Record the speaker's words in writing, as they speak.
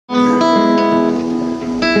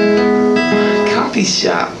coffee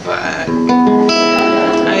shop vibe.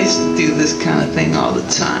 I used to do this kind of thing all the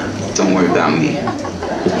time. Don't worry about me.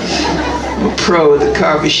 I'm a pro at the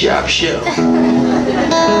coffee shop show.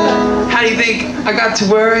 How do you think I got to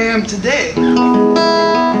where I am today?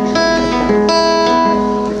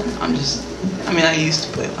 I used to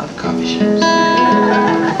play a lot of coffee shops.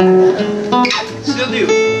 Still do.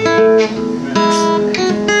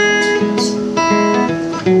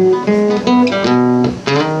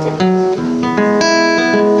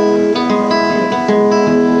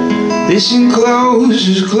 Listen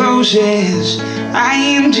close as I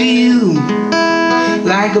am to you.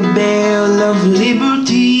 Like a bell of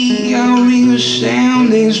liberty, I'll ring a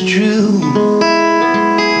sound that's true.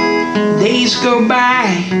 Days go by,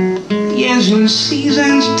 yes, and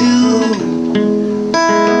seasons do.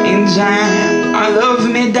 In time, our love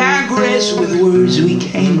may digress with words we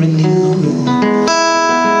can't renew.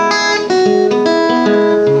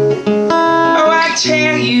 Oh, I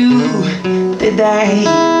tell you that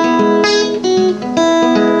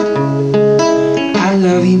I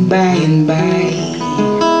love you by and by.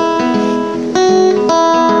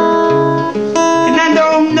 And I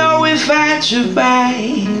don't know if I'd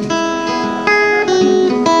survive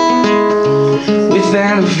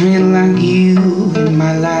without a friend like you in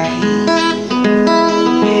my life.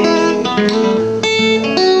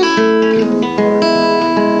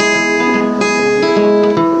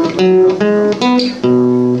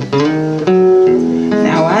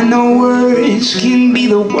 Now I know words can be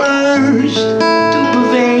the worst to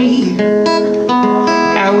convey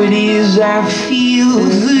how it is I feel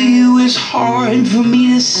for you is hard for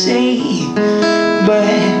me to say. But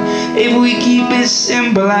if we keep it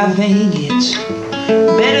simple, I think it's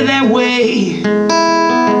better that way.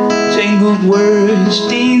 Saying good words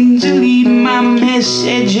tend to lead my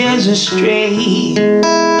messages astray.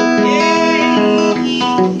 Yeah.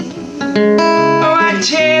 Oh, I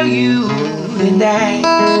tell you that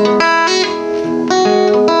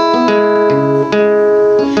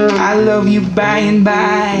I love you by and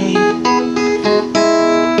by.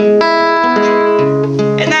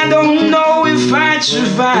 And I don't know if I'd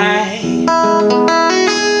survive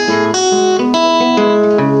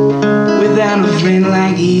without a friend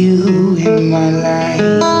like you in my life.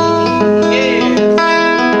 Yeah.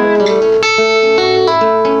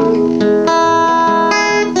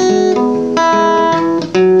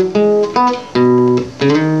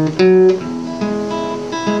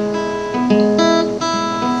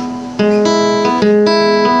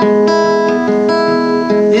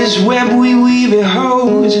 This web we weave, it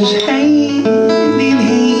holds us hand in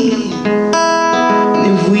hand.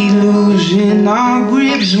 And if we loosen our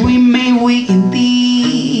grips, we may weaken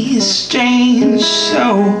these strands.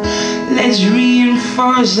 So let's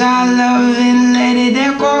reinforce our love and let it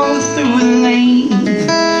echo through the lane.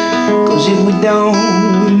 Cause if we don't,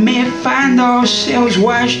 we may find ourselves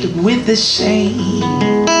washed up with the same.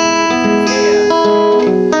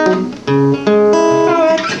 Oh,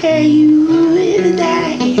 I tell you that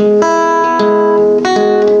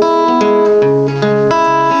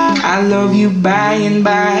I love you by and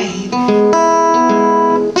by.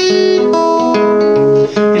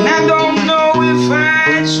 And I don't know if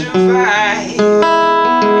I'd survive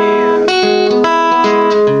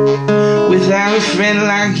without a friend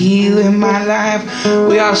like you in my life.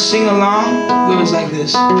 We all sing along. It goes like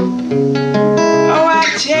this. Oh, I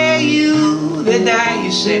tell you that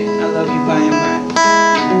you say I love you by and by.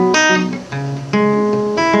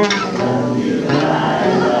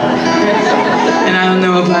 And I don't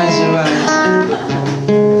know if I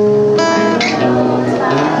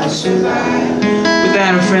survive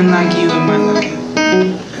without a friend like you in my life.